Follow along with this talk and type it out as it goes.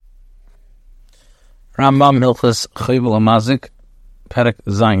Rambam Hilchos Chovel uMazzik, Perek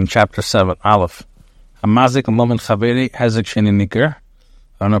Zayin, Chapter 7, Aleph. uMazzik a moment chaveri hezek sheni nikar.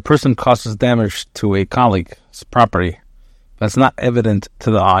 When a person causes damage to a colleague's property, that's not evident to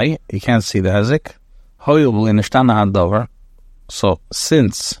the eye, you can't see the hezek. Hoyul in ishtana hadover. So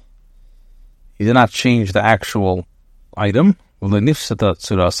since he did not change the actual item, and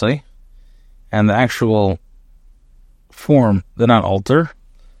the actual form did not alter,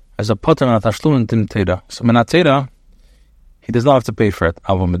 as a potter on a tashlum din teda. So menateda, he does not have to pay for it.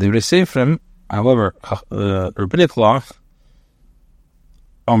 However, rabbinic law,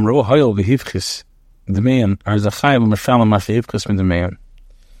 amru hayol v'hivchis d'meyan are zachayim v'mashalim mashivchis min d'meyan.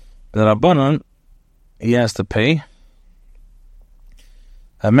 The rabbanon, he has to pay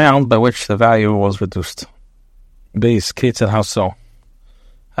amount by which the value was reduced. Base Kate how so?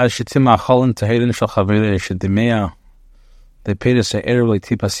 As shetima cholin tehedin shal chaveri shedimeya. They paid us a early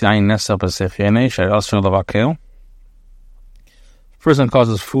tipas yain nesa pasechene shar also lavakel. Person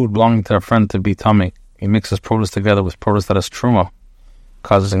causes food belonging to a friend to be tummy. He mixes produce together with produce that is truma,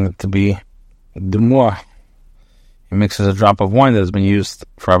 causing it to be dumua. He mixes a drop of wine that has been used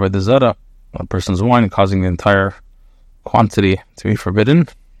for avodah zara, a person's wine, causing the entire quantity to be forbidden.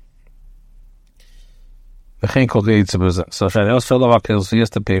 So he has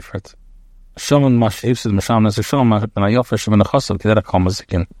to pay for it. So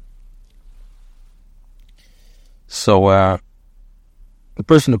the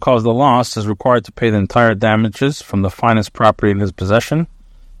person who caused the loss is required to pay the entire damages from the finest property in his possession,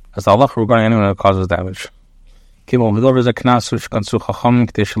 as the halacha regarding anyone who causes damage. Chachamim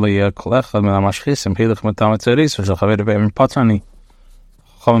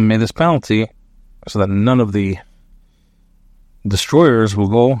made this penalty so that none of the destroyers will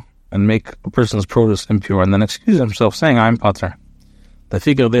go and make a person's produce impure and then excuse himself, saying, "I'm pater." The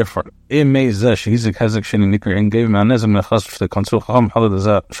figure, therefore, the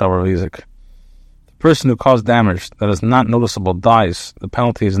person who caused damage that is not noticeable dies. The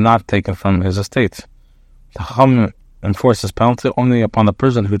penalty is not taken from his estate. The Chacham enforces penalty only upon the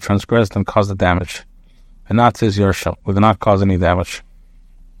person who transgressed and caused the damage, and not his Yerusha, who did not cause any damage.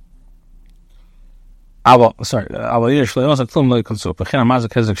 Person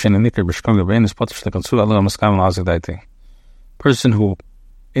who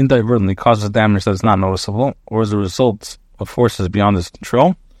inadvertently causes damage that is not noticeable, or as a result of forces beyond his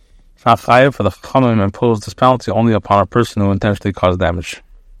control, it's not chayav for the Chachamim impose this penalty only upon a person who intentionally caused damage.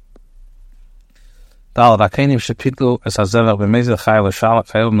 A kohen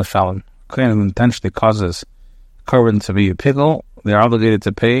who intentionally causes korban to be a pickle, they are obligated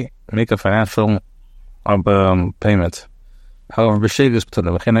to make a financial payment. However, if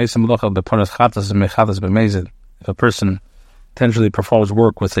a person intentionally performs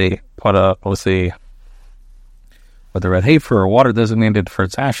work with a red heifer or water designated for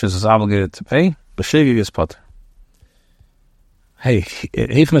its ashes, is obligated to pay. B'shegi is potter. Hey,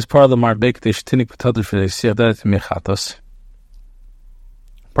 heifer is part of the marbek.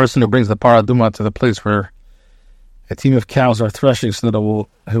 Person who brings the paraduma to the place where a team of cows are threshing, so that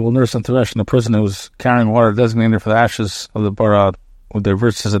he will nurse and thresh, and the person who is carrying water designated for the ashes of the parad will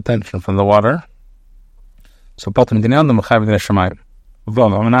divert his attention from the water. So person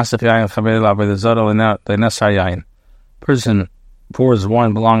pours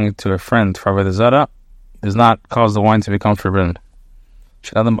wine belonging to a friend for avodah zara, does not cause the wine to become forbidden.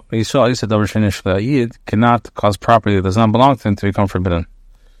 Cannot cause property that does not belong to him to become forbidden.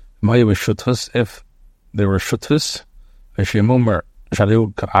 If they were shutus,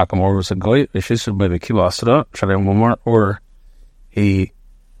 or he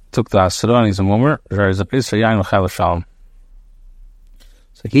took the asura and he's a mummer, so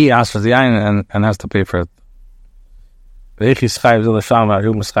he asks for the yain and has to pay for it.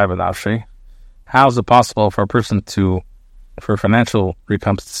 How is it possible for a person for financial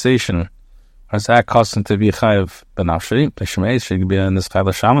recompensation, or does that cause him to be chayav benafshi?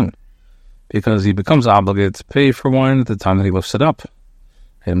 Because he becomes obligated to pay for wine at the time that he lifts it up.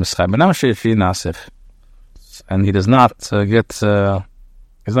 And he does not he's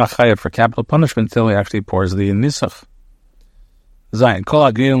not chayav for capital punishment until he actually pours the nisach.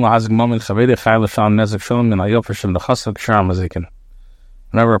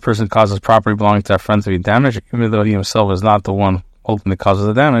 Whenever a person causes property belonging to a friend to be damaged, even though he himself is not the one ultimately causes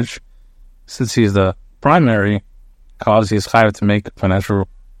the damage, since he is the primary cause, he is chayav to make financial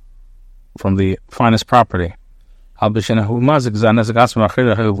from the finest property. Person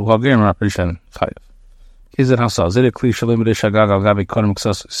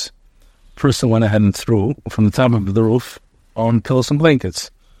went ahead and threw from the top of the roof on pillows and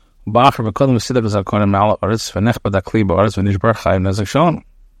blankets. Ba'achar v'kodem v'sidak v'zakonim ma'ala oretz v'nech b'dakli ba'oretz v'nishbar chayim nezek shalom.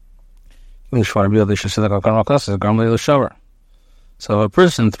 So if a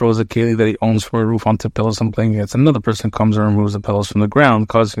person throws a keli that he owns from a roof onto pillows and blankets, another person comes and removes the pillows from the ground,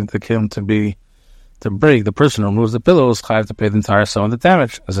 causing the keli to break. The person who removes the pillows chayav to pay the entire sum of the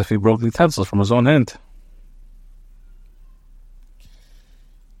damage, as if he broke the utensils from his own hand.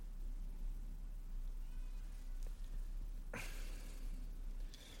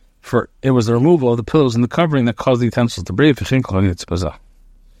 For it was the removal of the pillows and the covering that caused the utensils to break. This is a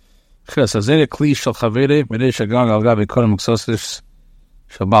kli shel chavere midei shagag al gabi kodem muksosis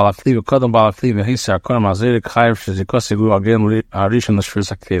shel baal hakli v'kodem baal hakli v'hisar kodem azerik chayav shezikos yigu again arishon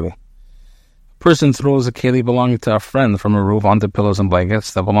l'shvius hakeli. A person throws a keli belonging to a friend from a roof onto pillows and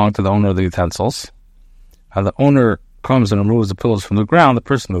blankets that belong to the owner of the utensils. And the owner comes and removes the pillows from the ground. The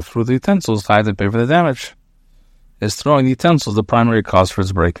person who threw the utensils has to pay for the damage. Is throwing the utensils the primary cause for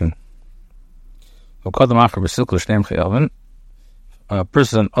its breaking? A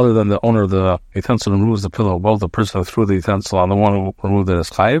person other than the owner of the utensil removes the pillow, both the person who threw the utensil and the one who removed it is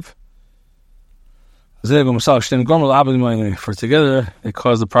chayiv. For together, it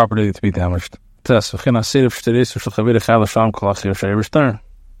caused the property to be damaged. Person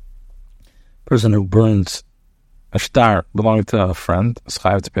who burns a star belonging to a friend is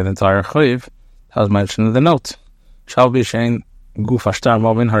chayiv to pay the entire chayiv, as mentioned in the note.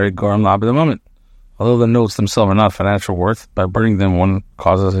 Although the notes themselves are not financial worth, by burning them one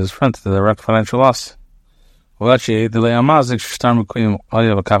causes his friend to direct financial loss. When the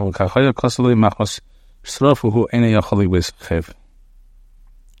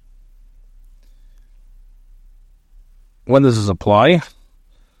When does this apply?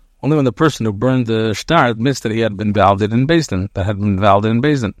 Only when the person who burned the star admits that he had been validated in Beis Din, that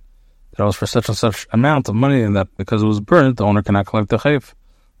it was for such and such amount of money, and that because it was burned, the owner cannot collect the chayv.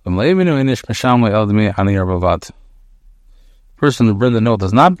 The person who burned the note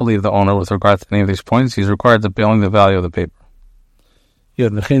does not believe the owner with regard to any of these points. He is required to pay only the value of the paper.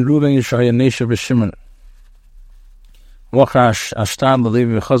 And if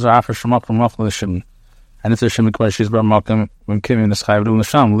the Shimon Kvash is Bar Malcolm when Kim in the Sky doing the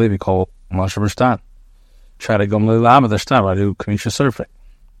Sham, Levi call Masha Verstan. Try to go Lama the Star, I do Kamisha Surfing.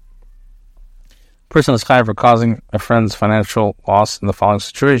 Person is chayav for causing a friend's financial loss in the following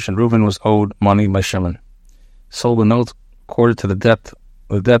situation. Reuben was owed money by Shimon. Sold the note according to the debt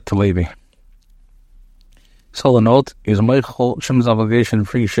to Levi. Sold the note, he was meichel Shimon's obligation,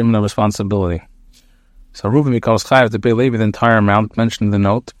 free Shimon of responsibility. So Reuben becomes chayav to pay Levi the entire amount mentioned in the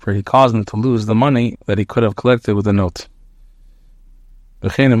note, for he caused him to lose the money that he could have collected with the note.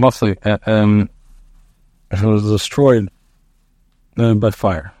 If it was destroyed by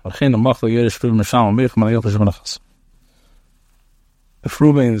fire. If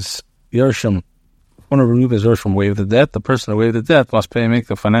Reuben's Yershim, one of Reuben's Yershim waived the debt, the person who waived the debt must pay and make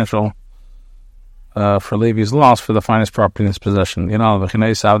the financial for Levi's loss for the finest property in his possession. A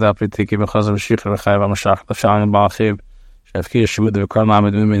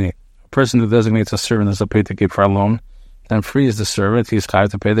person who designates a servant as a pay to keep for a loan, then frees the servant, he is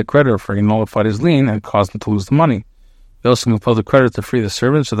chayav to pay the creditor, for he nullified his lien and caused him to lose the money. He also compelled the creditor to free the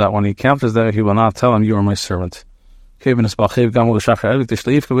servant, so that when he encounters that, he will not tell him, "You are my servant." If a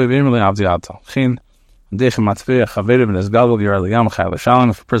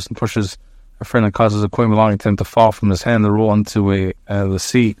person pushes a friend and causes a coin belonging to him to fall from his hand and roll into the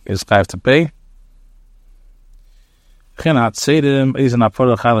sea, is chayav to pay.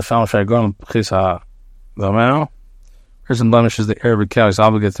 Person blemishes the heir of a cow, is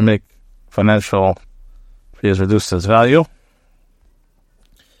obligated to make financial. He is reduced his value.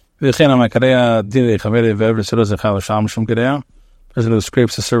 Person who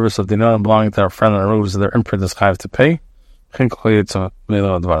scrapes the service of dinar belonging to our friend and removes their imprint is chayav to pay. If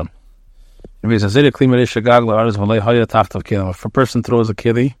a person throws a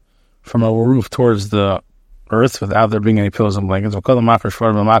keli from a roof towards the earth without there being any pillows and blankets,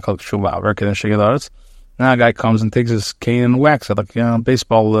 now a guy comes and takes his cane and whacks it like a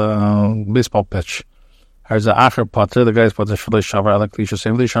baseball pitch. The guy's potter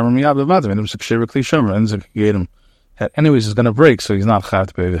anyways is going to break, so he's not chayav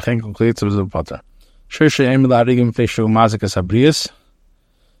to pay.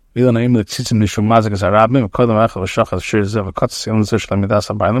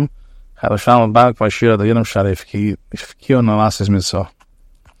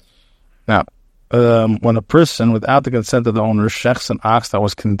 Now, when a person, without the consent of the owner, shechs an ox that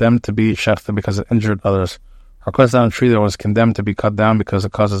was condemned to be shechted because it injured others, or cuts down a tree that was condemned to be cut down because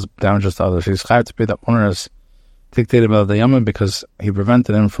it causes damages to others, he's chayav to pay the owner's dictated by the Yaman because he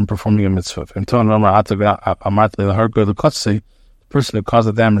prevented him from performing a mitzvah. The person who caused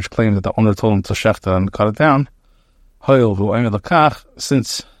the damage claims that the owner told him to shechta and cut it down.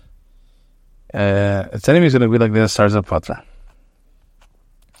 Since its enemy is going to be like this, stars up patra.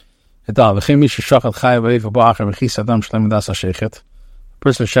 The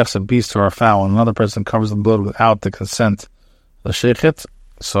person shechs a beast or a fowl, and another person covers the blood without the consent of the shechet,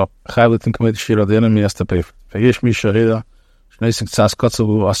 so the enemy has to pay for it. In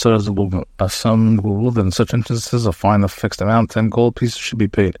such instances, a fine of fixed amount, 10 gold pieces should be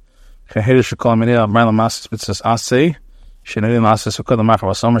paid. Now they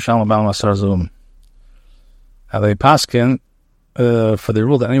paskin for the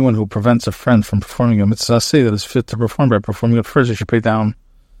rule that anyone who prevents a friend from performing a mitzvah that is fit to perform by performing it first, he should pay the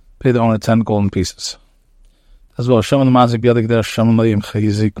owner 10 golden pieces. As well, when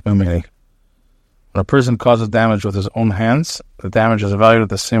a person causes damage with his own hands, the damage is evaluated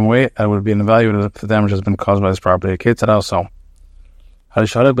the same way as it would be evaluated if the damage has been caused by his property. Also, a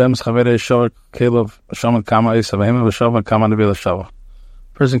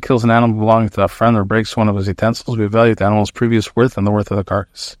person kills an animal belonging to a friend or breaks one of his utensils, we evaluate the animal's previous worth and the worth of the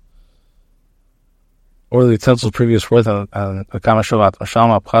carcass. Or the utensil's previous worth and the kama shavat.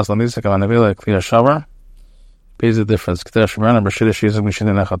 Pays the difference. If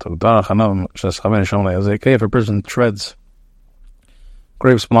a person treads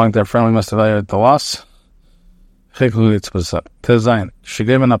grapes belonging to their friend, we must evaluate the loss. The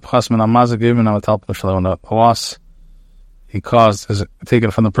loss he caused is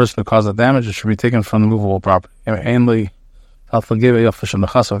taken from the person who caused the damage. It should be taken from the movable property. If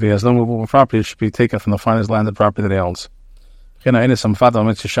he has no movable property, it should be taken from the finest landed property that he owns.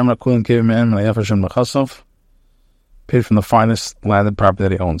 Paid from the finest landed property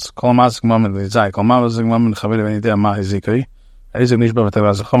that he owns. If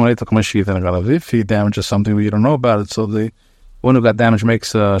he damages something we don't know about it, so the one who got damaged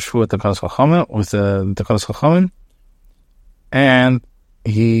makes a shvu at the Kalas Chachamim with the Kalas Chachamim, and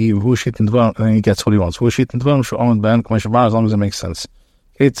he gets what he wants. As long as it makes sense.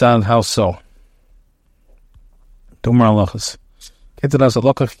 How so? Each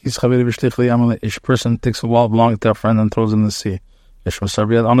person takes a wall belonging to a friend and throws it in the sea.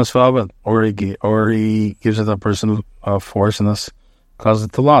 Or he gives it to a person of force and thus causes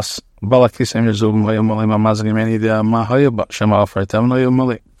it to loss. So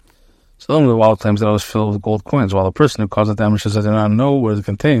the wall claims that it was filled with gold coins, while the person who caused the damage says, I do not know what it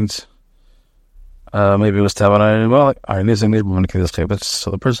contains. Maybe it was Tavanai.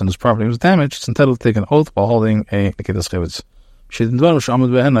 So the person whose property was damaged is entitled to take an oath while holding a Nikidas Chivitz. As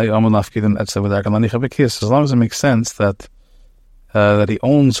long as it makes sense that he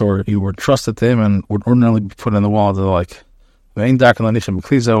owns or you were trusted to him and would ordinarily be put in the wall, they're like, so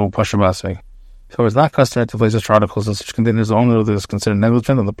it's not customary to place such articles in such containers. The owner is considered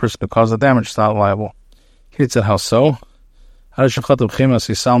negligent and the person who caused the damage is not liable. He said, how so? Person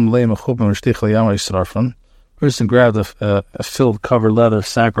grabbed a filled covered leather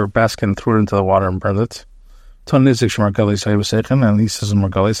sack or basket and threw it into the water and burned it. And he says in Margalis,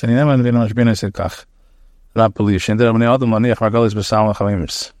 not believe.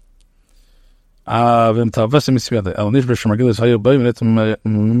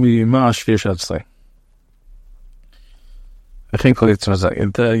 I think it's if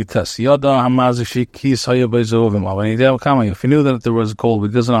he knew that there was gold, but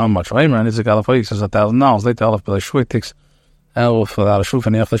he doesn't know how much. He says $1,000. Later, it takes without a shuf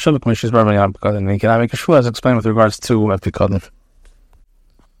and he cannot make a shuf as explained with regards to epikadon.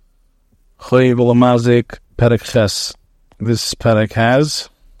 uMazzik Perek Ches. This Perek has,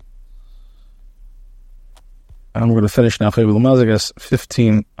 and we're going to finish now. uMazzik has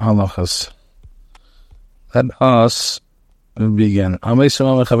 15 halachas. Let us begin. When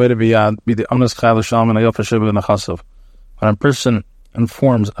a person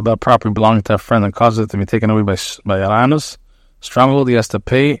informs about property belonging to a friend and causes it to be taken away by Aranus, stronghold, he has to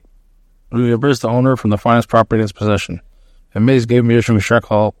pay, reimburse the owner from the finest property in his possession. If the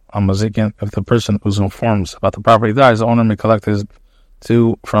person who informs about the property dies, the owner may collect his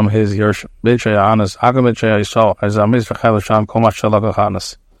due from his Yershim.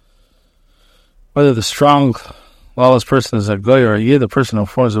 Whether the strong, lawless person is a goy or a yid, the person who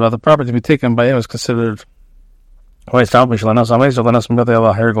informs about the property to be taken by him is considered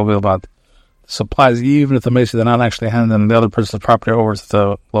supplies, even if the Mason did not actually hand the other person's property over to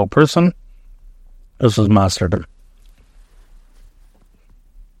the low person. This was mastered.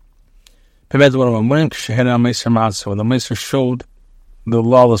 When the Mason showed the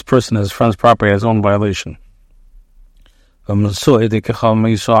lawless person his friend's property as own violation. So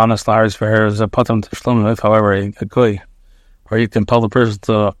you saw honest liars for her as a patam tishlam. If, however, a goy, or you compel the person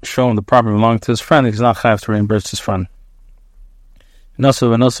to show him the property belonging to his friend, he's not chayav to reimburse his friend.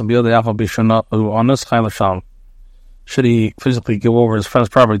 Should he physically give over his friend's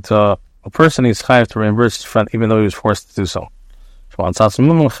property to a person, he's chayav to reimburse his friend, even though he was forced to do so. As far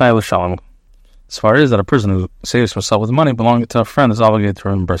as that a person who saves himself with money belonging to a friend is obligated to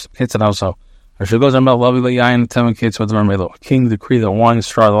reimburse him. Kids and also, a king decreed that wine,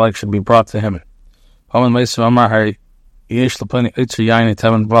 straw, the like should be brought to him.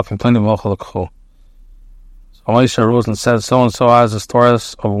 Elisha rose and said, so and so has a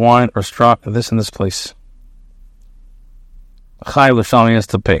stores of wine or straw in this place. He has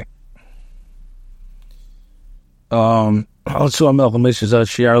to pay. Also, the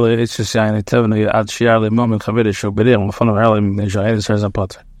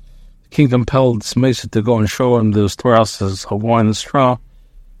king compelled Mesa to go and show him the storehouses of wine and straw,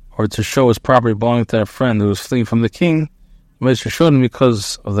 or to show his property belonging to a friend who was fleeing from the king. Mesa showed him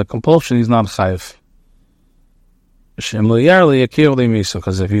because of the compulsion, he's not chayiv.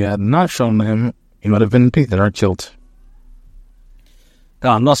 Because if he had not shown him, he would have been beaten or killed. If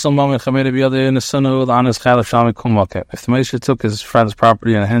the Mesa took his friend's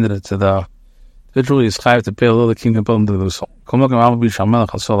property and handed it to the individual, he is chayiv to pay a little. The king compelled him to do so.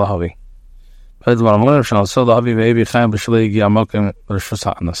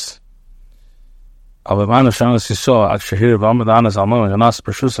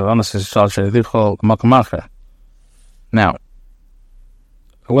 Now,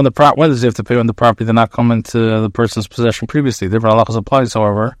 when does he have to pay when the property did not come into the person's possession previously? Different halachas applies,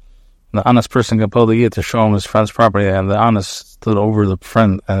 however. The honest person compelled the yid to show him his friend's property, and the honest stood over the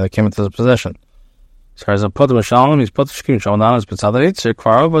friend and it came into his possession. So as a put of shalom, he's put the shkim shalom honest, but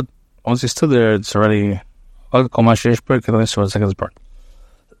once he stood there, it's already the second part.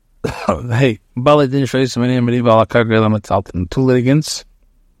 Hey, two litigants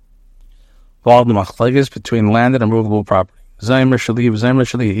involved in machlekes between landed and movable property.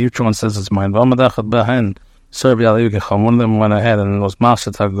 Each one says it's mine. One of them went ahead and was master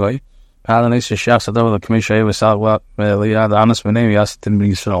tagoy. So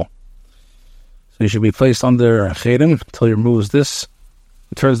he should be placed under chedim until he removes this,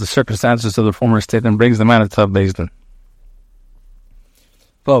 returns the circumstances to the former state, and brings the man to Beis Din.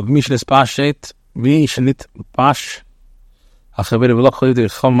 A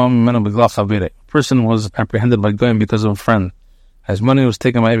person was apprehended by going because of a friend. His money was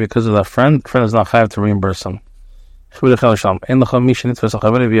taken away because of that friend. The friend is not chayav to reimburse him.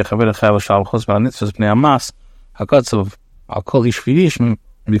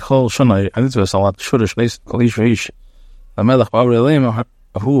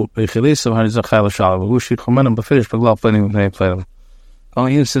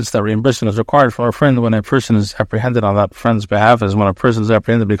 Only instance that reimbursement is required for a friend when a person is apprehended on that friend's behalf is when a person is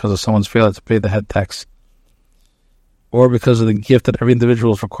apprehended because of someone's failure to pay the head tax, or because of the gift that every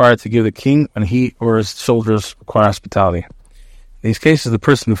individual is required to give the king when he or his soldiers require hospitality. In these cases, the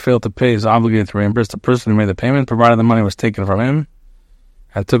person who failed to pay is obligated to reimburse the person who made the payment, provided the money was taken from him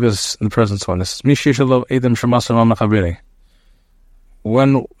and took us in the presence of witnesses.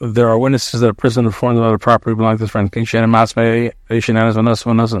 When there are witnesses that a person informed about a property belonging to his friend, he says,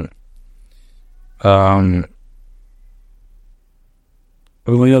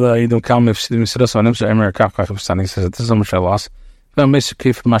 this is how much I lost. The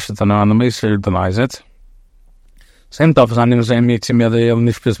Maser denies it. Same stuff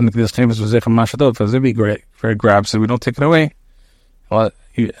as it'd be great for a grab, so we don't take it away. But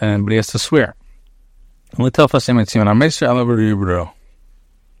he has to swear.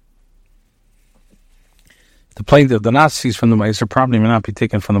 The plaintiff, the Nazis from the Maser property may not be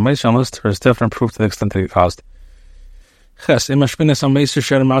taken from the Maser unless there is definite proof to the extent that it caused. Ches, a Maser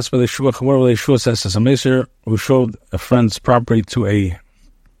who showed a friend's property to a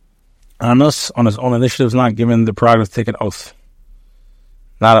Anus on his own initiative is not given the prerogative to take an oath.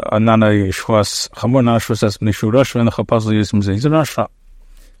 Not a Shwas Chamor, not a Shwas as Nishu Rosh, and the Chapazal Yism Zay. He's a Roshra.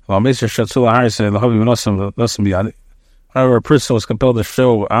 Maser Shatzula Hari said, whenever a person was compelled to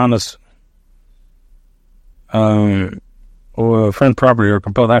show Anus or a friend property, or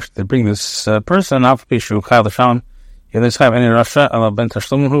compelled actually to bring this person out for issue, Chayal Sham, in this time any Russia, Allah Ben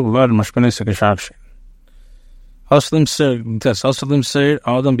Tashlumhu, Lord Mashpenis Kashash. Huslim Sir,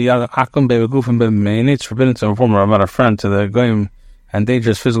 Adam Biad Akum Begufim Bemain, it's forbidden to inform about a friend to the Goyim and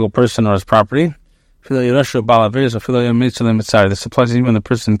dangerous physical person or his property. This applies even when the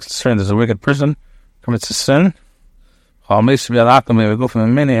person concerned is a wicked person, commits a sin.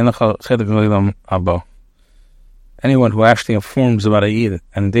 Anyone who actually informs about a yid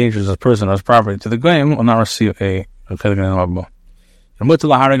and endangers a person or his property to the goyim will not receive a chelik in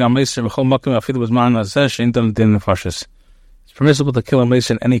the It's permissible to kill a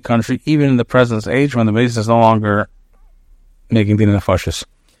mason in any country, even in the present age when the mason is no longer making din nefashis.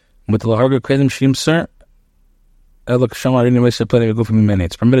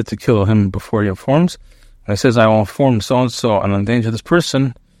 It's permitted to kill him before he informs. When he says, I will inform so-and-so and endanger this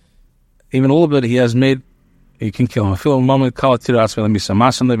person, even a little bit he has made, you can kill him. We tell him,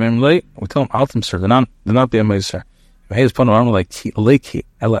 Altim, sir, do not be a mason. If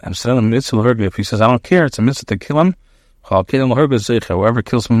he says, I don't care, it's a mitzvah to kill him, whoever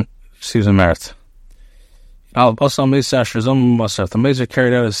kills him receives a merit. If the mazer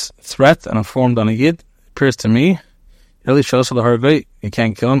carried out his threat and informed on a yid, appears to me, really shows the hargay, you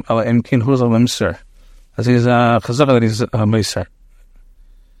can't kill him, as he's chazaka that he's a mazer.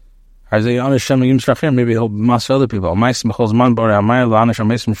 Maybe he'll master other people. Cities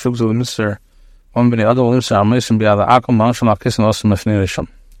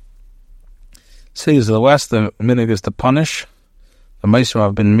of the West, the minig is to punish the meiser who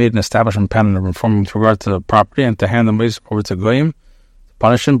have been made an establishment pattern of reforming with regard to the property, and to hand the meiser over to goyim, to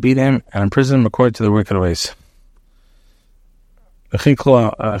punish him, beat him, and imprison him according to the wicked ways.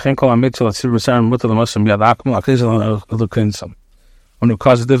 One who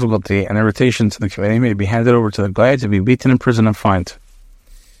causes difficulty and irritation to the community may be handed over to the goy to be beaten, imprisoned, and fined.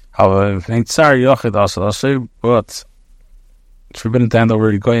 However, but it's forbidden to hand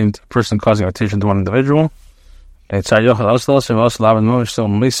over to a person causing irritation to one individual. It's forbidden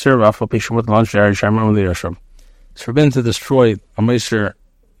to destroy a meiser's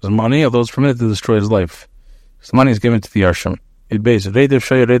money, although it's permitted to destroy his life. His money is given to the Yarsham. It based when a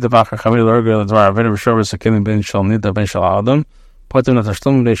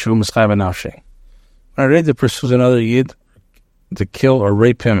Reder pursues another Yid to kill or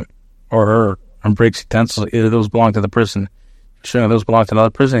rape him or her and breaks utensils, either those belong to the person, showing those belong to another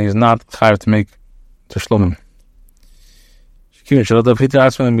person, he is not chayav to make tashlumim.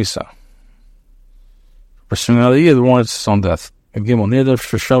 Pursuing another Yid warrants his own death. When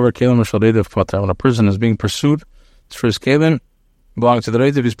a person is being pursued for his kelim belonging to the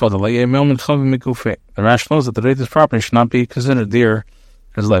Reder, he's put the rationale is that the Reder's property should not be considered dear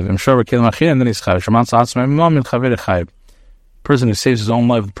his life. And then he's chayav. Person who saves his own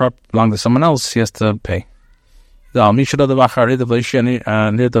life, the property belonging to someone else, he has to pay. A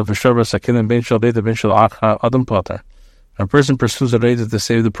person pursues a Reder to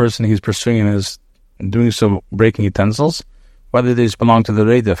save the person he's pursuing and is doing so breaking utensils, whether these belong to the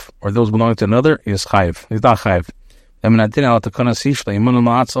Reder or those belong to another, he is chayiv. He's not chayiv. If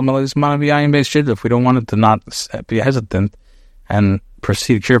we don't want it to not be hesitant and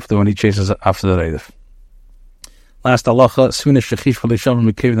proceed carefully when he chases after the Reder. Last halacha,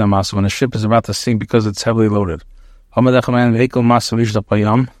 when a ship is about to sink because it's heavily loaded. How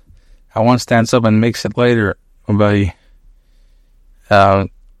one stands up and makes it lighter by like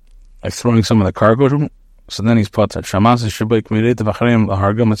throwing some of the cargo. So then he's put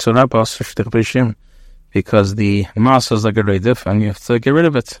because the masa is like a reidif and you have to get rid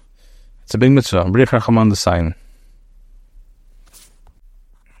of it. It's a big mitzvah. On the sign.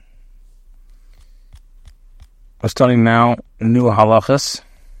 We're studying now new halachas.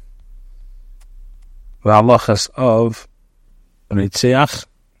 The halachas of Rotzeach,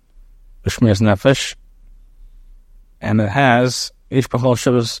 B'shmiras Nefesh, and it has each b'chol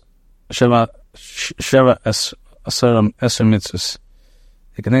sheva asarim eser mitzvahs.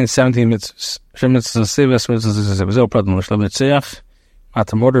 It contains 17 mitzvahs. Shem mitzvahs and sev eser mitzvahs is a zeo problem. Shlev Rotzeach,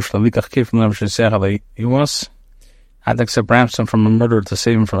 mat murder, shlev likach kif from the Rotzeach alei yuas. Had to accept ransom from a murderer to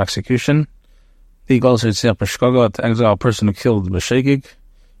save him from execution. The goals Rotzeach b'shkoga, to exile a person who killed b'shegig.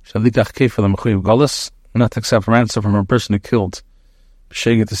 Shlev likach kif for the mechuyev galus. Not to accept ransom from a person who killed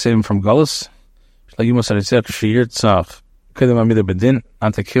b'shegig to save him from galus. Shlev yumas Rotzeach sheyirtzach kedem amida bedin.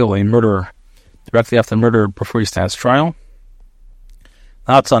 Not to kill a murderer directly after murder before he stands trial.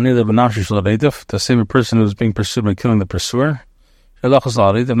 To save a person who is being pursued by killing the pursuer. Not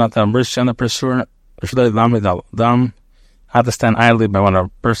to have mercy on the pursuer. Not to stand idly by when a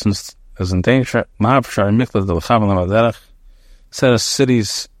person is in danger. Set us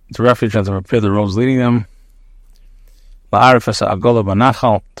cities to refuge and to prepare the roads leading them.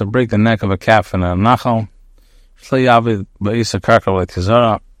 To break the neck of a calf in a nachal.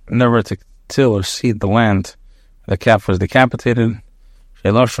 Never to till or seed the land. The calf was decapitated.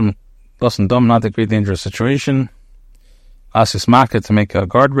 Not to create a dangerous situation. Asis market to make a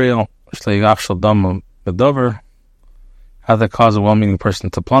guardrail. How to cause a well-meaning person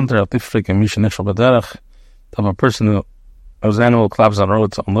to plunder. To of a person whose animal claps on the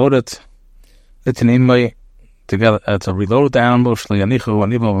road to unload it. Together to reload the animal, to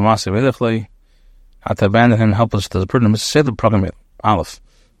abandon him helpless to the person. Aleph.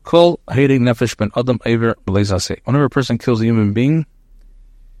 Kol hating nefesh ben adam aver b'leizase. Whenever a person kills a human being,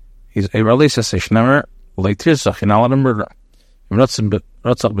 he's a b'leizase. Shnemer leitirzach. You're not allowed to murder. Rotzeach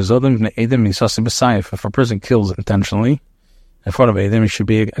bezodim v'nei edim yisasi b'sayif. If a person kills intentionally in front of edim, he should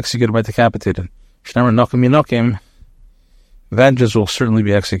be executed by decapitated. Shnemer nokim yinokim. Vengeance will certainly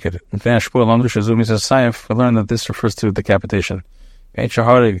be executed. We learn that this refers to decapitation. Whether he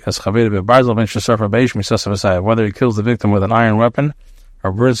kills the victim with an iron weapon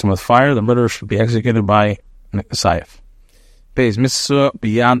or burns him with fire, the murderer should be executed by Sayef. It's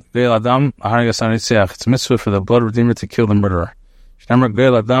mitzvah for the blood redeemer to kill the murderer.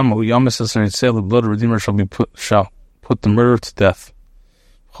 The blood redeemer shall put the murderer to death.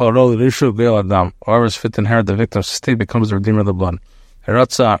 Whoever is fit to inherit the victim's estate becomes the redeemer of the blood. The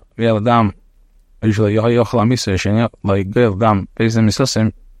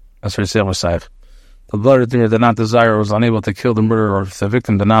blood redeemer did not desire or was unable to kill the murderer, or if the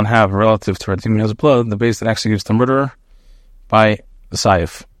victim did not have a relative to redeem his blood, the base that executes the murderer by the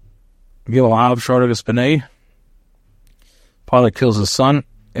Saif. Father kills his son.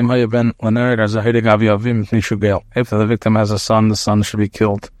 If the victim has a son, the son should be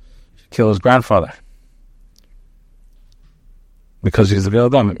killed. Kill his grandfather because he's the Geil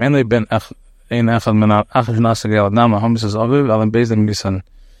Adam. Mainly ben ein echad min achiv nasa Geil Adam. Hom says aviv alim bezdin bisan.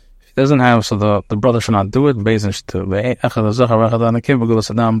 If he doesn't have, so the brother should not do it. Bezdin should do it. Echad azachar echad anakim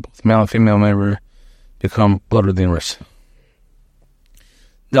v'gulas Adam. Both male and female may become blood redeemers.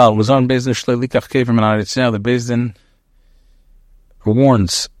 Dal was on Bezdin shlei likach kever min haritzah. The Bezdin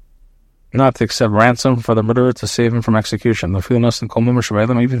warns not to accept ransom for the murderer to save him from execution. Even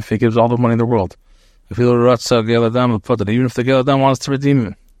if he gives all the money in the world. Even if the Geil Adam wants to redeem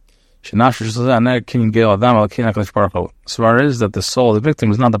him. Svar is that the soul of the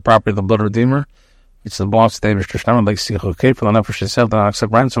victim is not the property of the blood redeemer. It's the boss of David Shishtam, like Sichokay, for the nefesh itself, that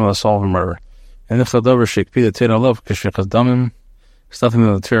accept ransom of the soul of a murderer. And if the dover shik be the Teda love, Kishvichas Damim, something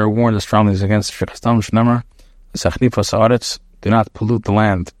that the Torah warned us strongly against Shvichas Dam, Shnemer, Sachnifas Haaretz, do not pollute the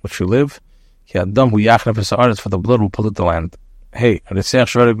land which you live. For the blood will pollute the land. Hey,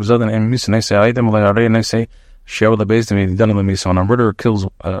 share with the base to be done in the misa. When a murderer kills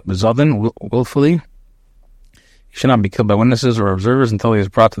Bezadin willfully, he should not be killed by witnesses or observers until he is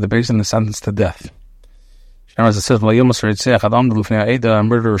brought to the base and sentenced to death. As it says, a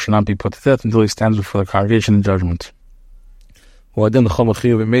murderer should not be put to death until he stands before the congregation in judgment.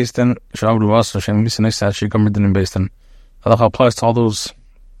 Allah applies to all those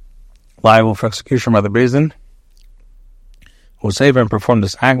liable for execution by the Bezdin who will save and perform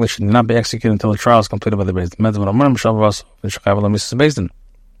this act. They should not be executed until the trial is completed by the Bezdin.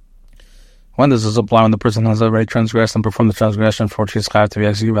 When does this apply? When the person has already transgressed and performed the transgression for which he is to be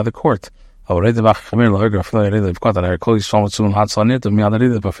executed by the court. A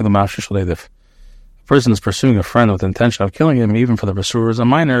person is pursuing a friend with the intention of killing him, even for the pursuer is a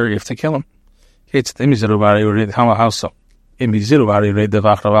minor, you have to kill him. How so? The Redev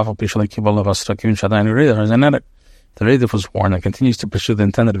was warned and continues to pursue the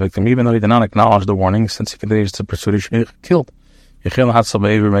intended victim, even though he did not acknowledge the warning, since he continues to pursue, he should be killed. If it's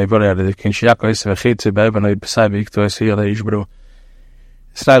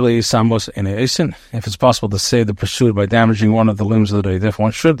possible to save the pursued by damaging one of the limbs of the Redev,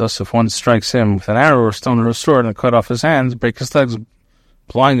 one should. Thus, if one strikes him with an arrow or stone or a sword and cut off his hands, break his legs,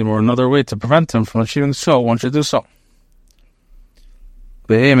 blind him, or another way to prevent him from achieving so, one should do so.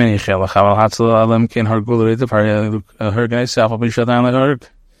 There's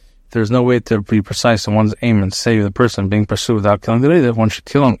no way to be precise in one's aim and save the person being pursued without killing the Redev. One should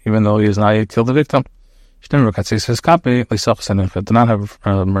kill him, even though he has not yet killed the victim. Do not have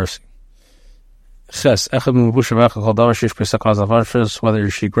mercy. Whether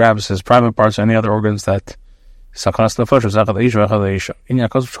she grabs his private parts or any other organs that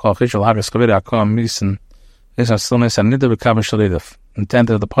intent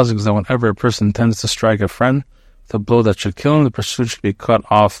of the pasuk is that whenever a person intends to strike a friend with a blow that should kill him, the pursuit should be cut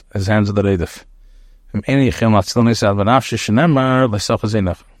off his hands of the Redev.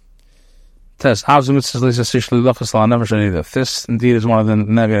 This indeed is one of the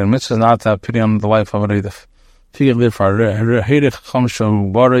negative mitzvahs, not to have pity on the life of a Redev.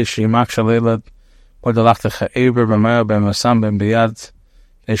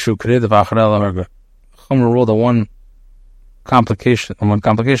 Rule that when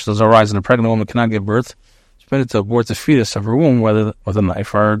complications arise and a pregnant woman cannot give birth, it's permitted to abort the fetus of her womb, whether with a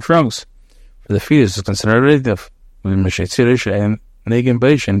knife or drugs. For the fetus is considered relative.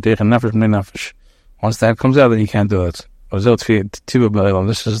 Once that comes out, then you can't do it. This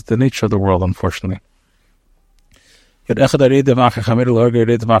is the nature of the world, unfortunately. This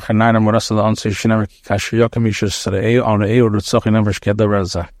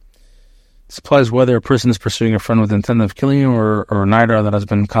applies whether a person is pursuing a friend with the intent of killing him or neither that has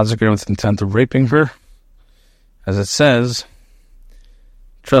been consecrated with the intent of raping her. As it says,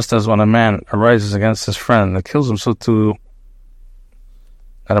 just as when a man arises against his friend and kills him, so too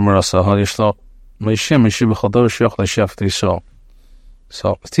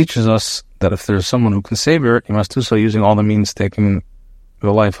So it teaches us that if there is someone who can save her, he must do so using all the means taking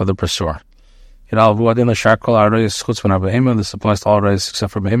the life of the pursuer. This applies to all rays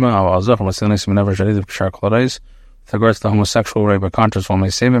except for behema. With regards to homosexual rape, by contrast, one may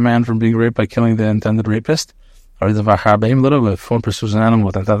save a man from being raped by killing the intended rapist. If one pursues an animal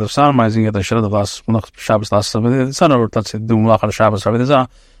with the intent of sodomizing it, they should have lost Shabbos last Shabbos.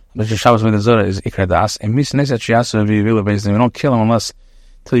 Shabbos with the Zora is Ikra Das. And we don't kill him unless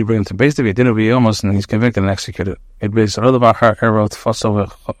till you bring him to Beis Din. Dinner be almost, and he's convicted and executed. It based on the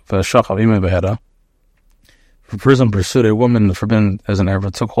If a person pursued a woman forbidden as an erva,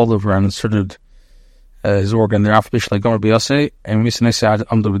 took hold of her and inserted his organ there, and we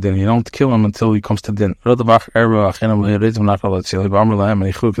you don't kill him until he comes to din. The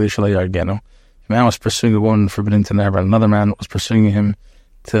man was pursuing a woman forbidden to never, another man was pursuing him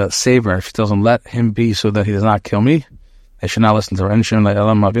to save her. If he doesn't let him be so that he does not kill me, they should not listen to her.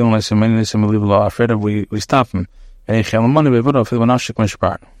 We stop him. When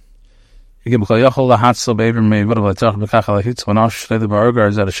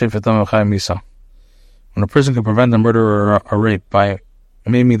a person can prevent a murder or a rape by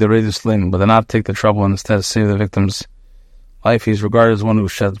maybe the rate of slain, but did not take the trouble and instead save the victim's life, he is regarded as one who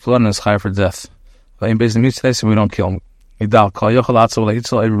sheds blood and is high for death. We don't kill him. If you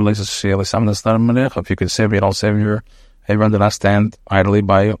could save her, you don't save her. Everyone did not stand idly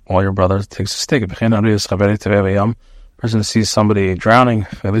by while your brother takes a stick. Person sees somebody drowning,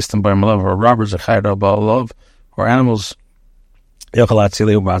 at least by love, or robbers, or animals. So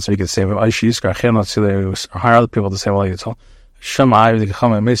we can save him. Or hire other people to save all you tell.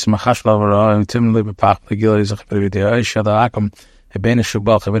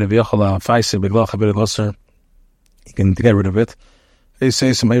 You can get rid of it. They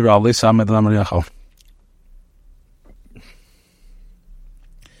say some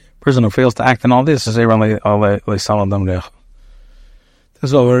person who fails to act in all this is a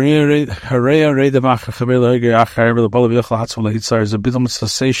There's a when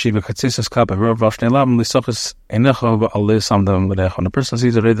a person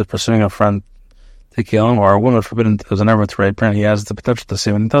sees a raid pursuing a friend to kill him, or a woman forbidden as an error to rape her, he has the potential to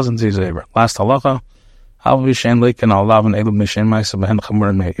save, and he doesn't see a last halacha. Even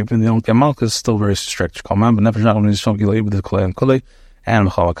the Malka is still very strict.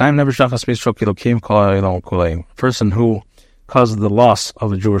 A person who causes the loss of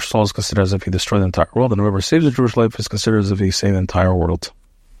the Jewish soul is considered as if he destroyed the entire world, and whoever saves the Jewish life is considered as if he saved the entire world.